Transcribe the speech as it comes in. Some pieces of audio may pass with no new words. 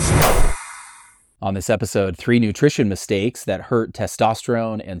On this episode, 3 nutrition mistakes that hurt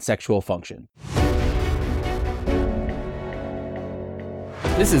testosterone and sexual function.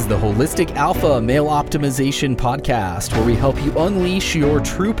 This is the Holistic Alpha Male Optimization Podcast, where we help you unleash your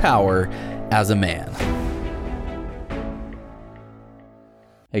true power as a man.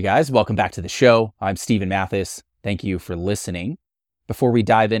 Hey guys, welcome back to the show. I'm Stephen Mathis. Thank you for listening. Before we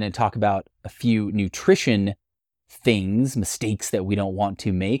dive in and talk about a few nutrition mistakes that we don't want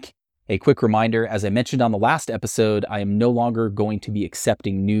to make, a quick reminder, as I mentioned on the last episode, I am no longer going to be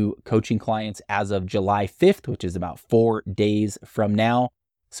accepting new coaching clients as of July 5th, which is about 4 days from now.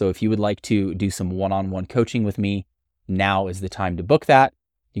 So if you would like to do some one-on-one coaching with me, now is the time to book that.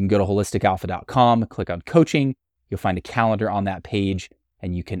 You can go to holisticalpha.com, click on coaching. You'll find a calendar on that page,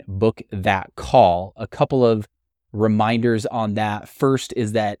 and you can book that call. A couple of reminders on that. First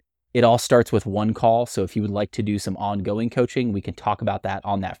is that it all starts with one call. So if you would like to do some ongoing coaching, we can talk about that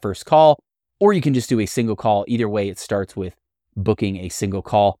on that first call, or you can just do a single call. Either way, it starts with booking a single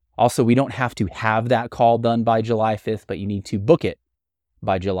call. Also, we don't have to have that call done by July 5th, but you need to book it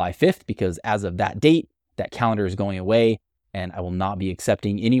by July 5th because as of that date, that calendar is going away and I will not be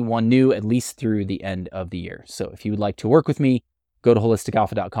accepting anyone new at least through the end of the year. So if you would like to work with me, go to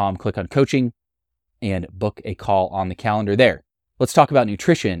holisticalpha.com, click on coaching and book a call on the calendar there. Let's talk about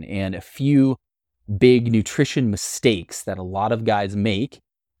nutrition and a few big nutrition mistakes that a lot of guys make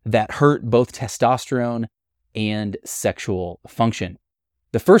that hurt both testosterone and sexual function.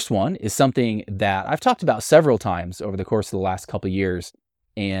 The first one is something that I've talked about several times over the course of the last couple of years,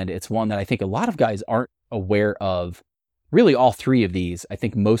 and it's one that I think a lot of guys aren't aware of. Really, all 3 of these, I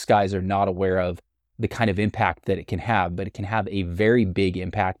think most guys are not aware of the kind of impact that it can have, but it can have a very big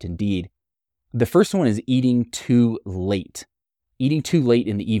impact indeed. The first one is eating too late. Eating too late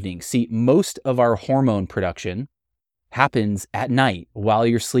in the evening. See, most of our hormone production happens at night while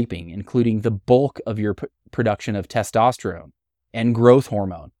you're sleeping, including the bulk of your production of testosterone and growth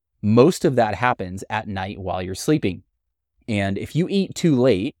hormone. Most of that happens at night while you're sleeping. And if you eat too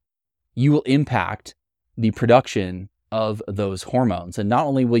late, you will impact the production of those hormones. And not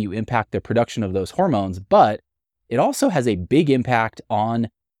only will you impact the production of those hormones, but it also has a big impact on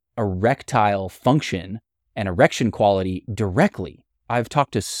erectile function and erection quality directly. I've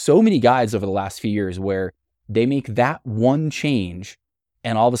talked to so many guys over the last few years where they make that one change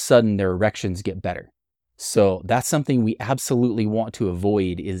and all of a sudden their erections get better. So that's something we absolutely want to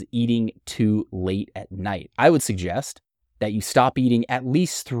avoid, is eating too late at night. I would suggest that you stop eating at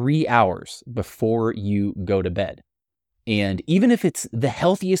least 3 hours before you go to bed. And even if it's the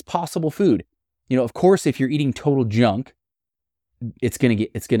healthiest possible food, of course, if you're eating total junk, it's going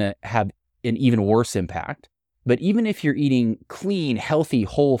to have an even worse impact. But even if you're eating clean, healthy,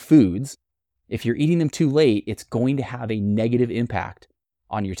 whole foods, if you're eating them too late, it's going to have a negative impact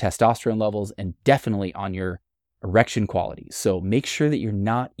on your testosterone levels and definitely on your erection quality. So make sure that you're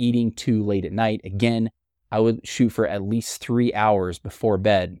not eating too late at night. Again, I would shoot for at least 3 hours before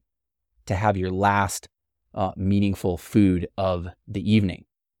bed to have your last meaningful food of the evening.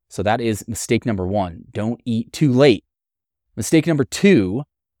 So that is mistake number 1. Don't eat too late. Mistake number 2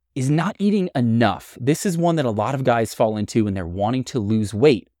 is not eating enough. This is one that a lot of guys fall into when they're wanting to lose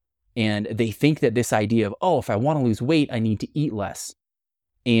weight. And they think that this idea of, if I want to lose weight, I need to eat less.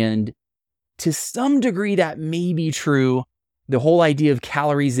 And to some degree, that may be true. The whole idea of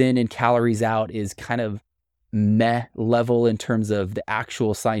calories in and calories out is kind of meh level in terms of the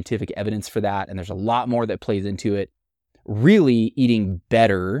actual scientific evidence for that. And there's a lot more that plays into it. Really, eating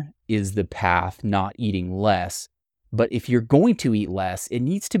better is the path, not eating less. But if you're going to eat less, it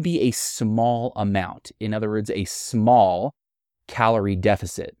needs to be a small amount. In other words, a small calorie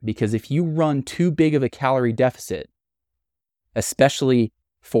deficit. Because if you run too big of a calorie deficit, especially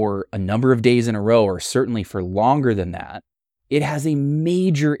for a number of days in a row, or certainly for longer than that, it has a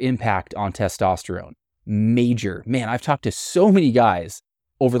major impact on testosterone. Major. Man, I've talked to so many guys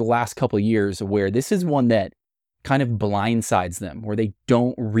over the last couple of years where this is one that kind of blindsides them, where they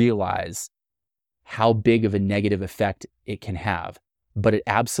don't realize how big of a negative effect it can have, but it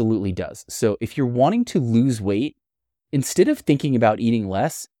absolutely does. So if you're wanting to lose weight, instead of thinking about eating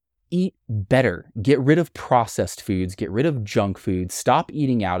less, eat better. Get rid of processed foods, get rid of junk food, stop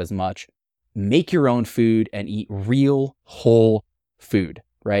eating out as much, make your own food and eat real whole food,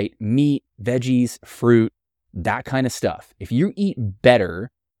 right? Meat, veggies, fruit, that kind of stuff. If you eat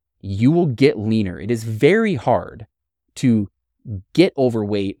better, you will get leaner. It is very hard to get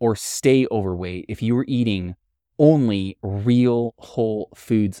overweight or stay overweight if you were eating only real whole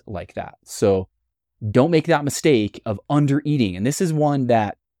foods like that. So don't make that mistake of under eating. And this is one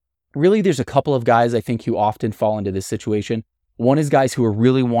that really there's a couple of guys I think who often fall into this situation. One is guys who are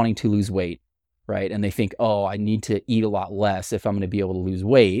really wanting to lose weight. right? And they think, oh, I need to eat a lot less if I'm going to be able to lose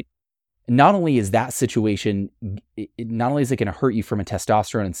weight. Not only is that situation, not only is it going to hurt you from a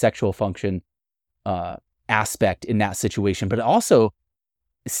testosterone and sexual function aspect in that situation, but it also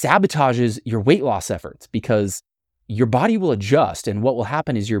sabotages your weight loss efforts because your body will adjust. And what will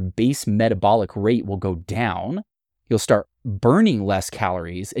happen is your base metabolic rate will go down. You'll start burning less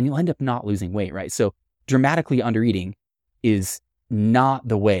calories and you'll end up not losing weight, right? So dramatically undereating is not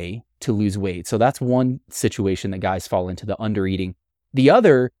the way to lose weight. So that's one situation that guys fall into, the undereating. The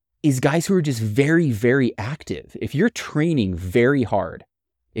other is guys who are just very, very active. If you're training very hard,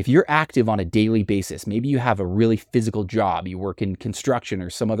 if you're active on a daily basis, maybe you have a really physical job, you work in construction or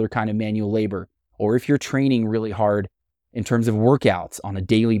some other kind of manual labor, or if you're training really hard in terms of workouts on a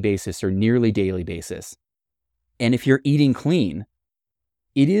daily basis or nearly daily basis, and if you're eating clean,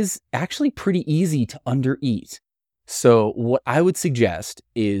 it is actually pretty easy to undereat. So what I would suggest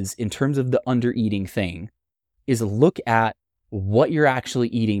is, in terms of the undereating thing, is look at what you're actually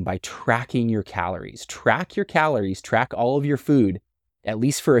eating by tracking your calories. Track your calories, track all of your food, at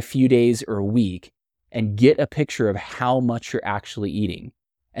least for a few days or a week, and get a picture of how much you're actually eating.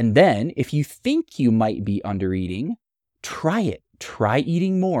 And then if you think you might be undereating, try it. Try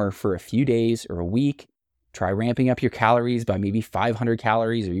eating more for a few days or a week. Try ramping up your calories by maybe 500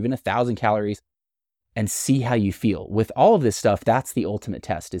 calories or even 1,000 calories and see how you feel. With all of this stuff, that's the ultimate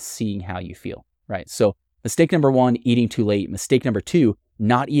test, is seeing how you feel, right? So mistake number one, eating too late. Mistake number two,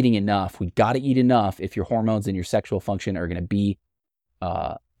 not eating enough. We got to eat enough if your hormones and your sexual function are going to be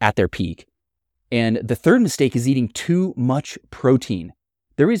at their peak. And the third mistake is eating too much protein.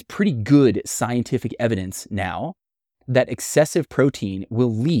 There is pretty good scientific evidence now that excessive protein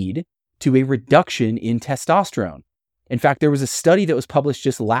will lead to a reduction in testosterone. In fact, there was a study that was published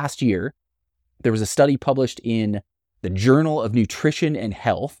just last year. There was a study published in the Journal of Nutrition and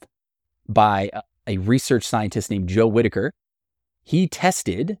Health by a research scientist named Joe Whitaker. He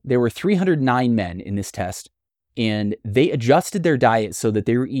tested, there were 309 men in this test, and they adjusted their diet so that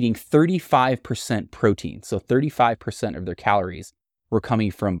they were eating 35% protein. So 35% of their calories were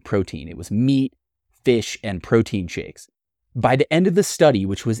coming from protein. It was meat, fish, and protein shakes. By the end of the study,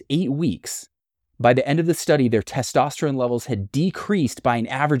 which was 8 weeks, by the end of the study, their testosterone levels had decreased by an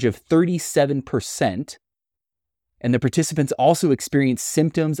average of 37%. And the participants also experienced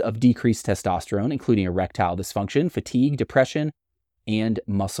symptoms of decreased testosterone, including erectile dysfunction, fatigue, depression, and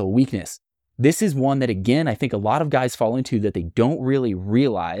muscle weakness. This is one that, again, I think a lot of guys fall into, that they don't really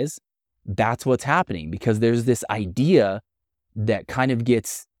realize that's what's happening, because there's this idea that kind of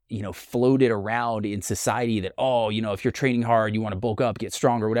gets, floated around in society that, if you're training hard, you want to bulk up, get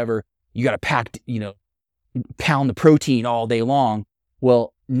stronger, whatever, you got to pound the protein all day long.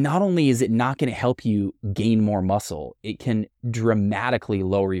 Well, not only is it not going to help you gain more muscle, it can dramatically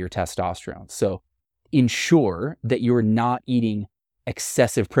lower your testosterone. So ensure that you're not eating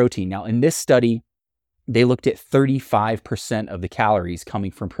excessive protein. Now, in this study, they looked at 35% of the calories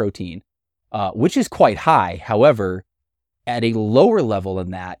coming from protein, which is quite high. However, at a lower level than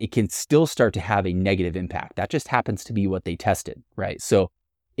that, it can still start to have a negative impact. That just happens to be what they tested, right? So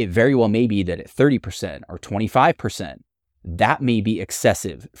it very well may be that at 30% or 25%, that may be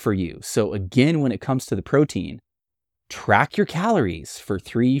excessive for you. So again, when it comes to the protein, track your calories for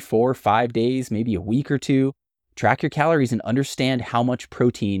 3, 4, 5 days, maybe a week or two. Track your calories and understand how much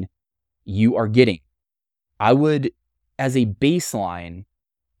protein you are getting. I would, as a baseline,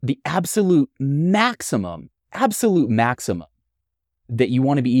 the absolute maximum that you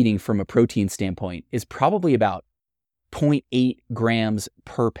want to be eating from a protein standpoint is probably about 0.8 grams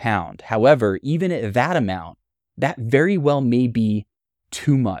per pound. However, even at that amount, that very well may be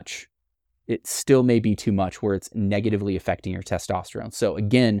too much. It still may be too much where it's negatively affecting your testosterone. So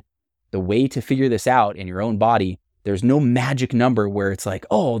again, the way to figure this out in your own body, there's no magic number where it's like,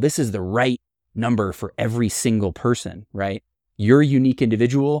 oh, this is the right number for every single person, right? You're a unique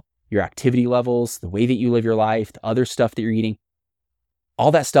individual, your activity levels, the way that you live your life, the other stuff that you're eating,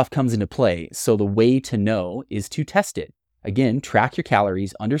 all that stuff comes into play. So the way to know is to test it. Again, track your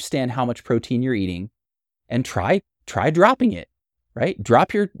calories, understand how much protein you're eating, and try dropping it, right?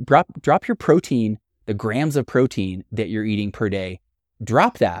 Drop your protein, the grams of protein that you're eating per day.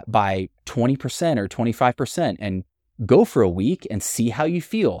 Drop that by 20% or 25% and go for a week and see how you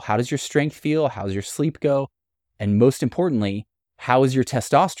feel. How does your strength feel? How does your sleep go? And most importantly, how is your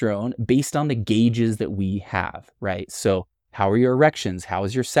testosterone based on the gauges that we have, right? So how are your erections? How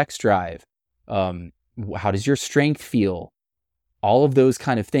is your sex drive? How does your strength feel? All of those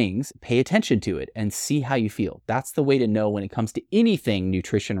kind of things, pay attention to it and see how you feel. That's the way to know when it comes to anything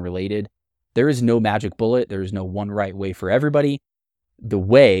nutrition related. There is no magic bullet. There is no one right way for everybody. The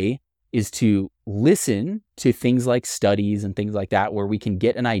way is to listen to things like studies and things like that, where we can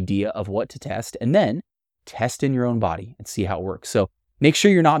get an idea of what to test and then test in your own body and see how it works. So make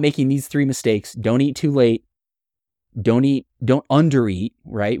sure you're not making these 3 mistakes. Don't eat too late. Don't undereat,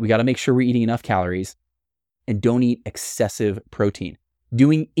 right? We got to make sure we're eating enough calories, and don't eat excessive protein.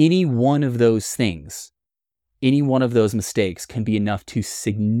 Doing any one of those things, any one of those mistakes can be enough to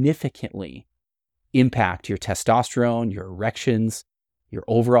significantly impact your testosterone, your erections, your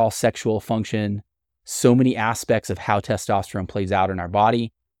overall sexual function, so many aspects of how testosterone plays out in our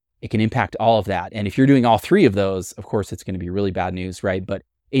body. It can impact all of that. And if you're doing all 3 of those, of course, it's going to be really bad news, right? But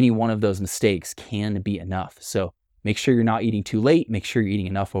any one of those mistakes can be enough. So make sure you're not eating too late. Make sure you're eating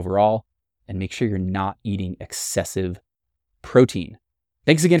enough overall, and make sure you're not eating excessive protein.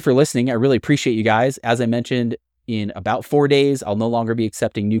 Thanks again for listening. I really appreciate you guys. As I mentioned, in about 4 days, I'll no longer be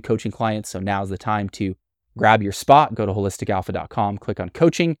accepting new coaching clients. So now's the time to grab your spot. Go to holisticalpha.com, click on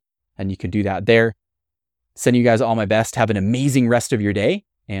coaching, and you can do that there. Sending you guys all my best. Have an amazing rest of your day,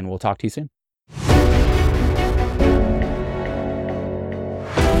 and we'll talk to you soon.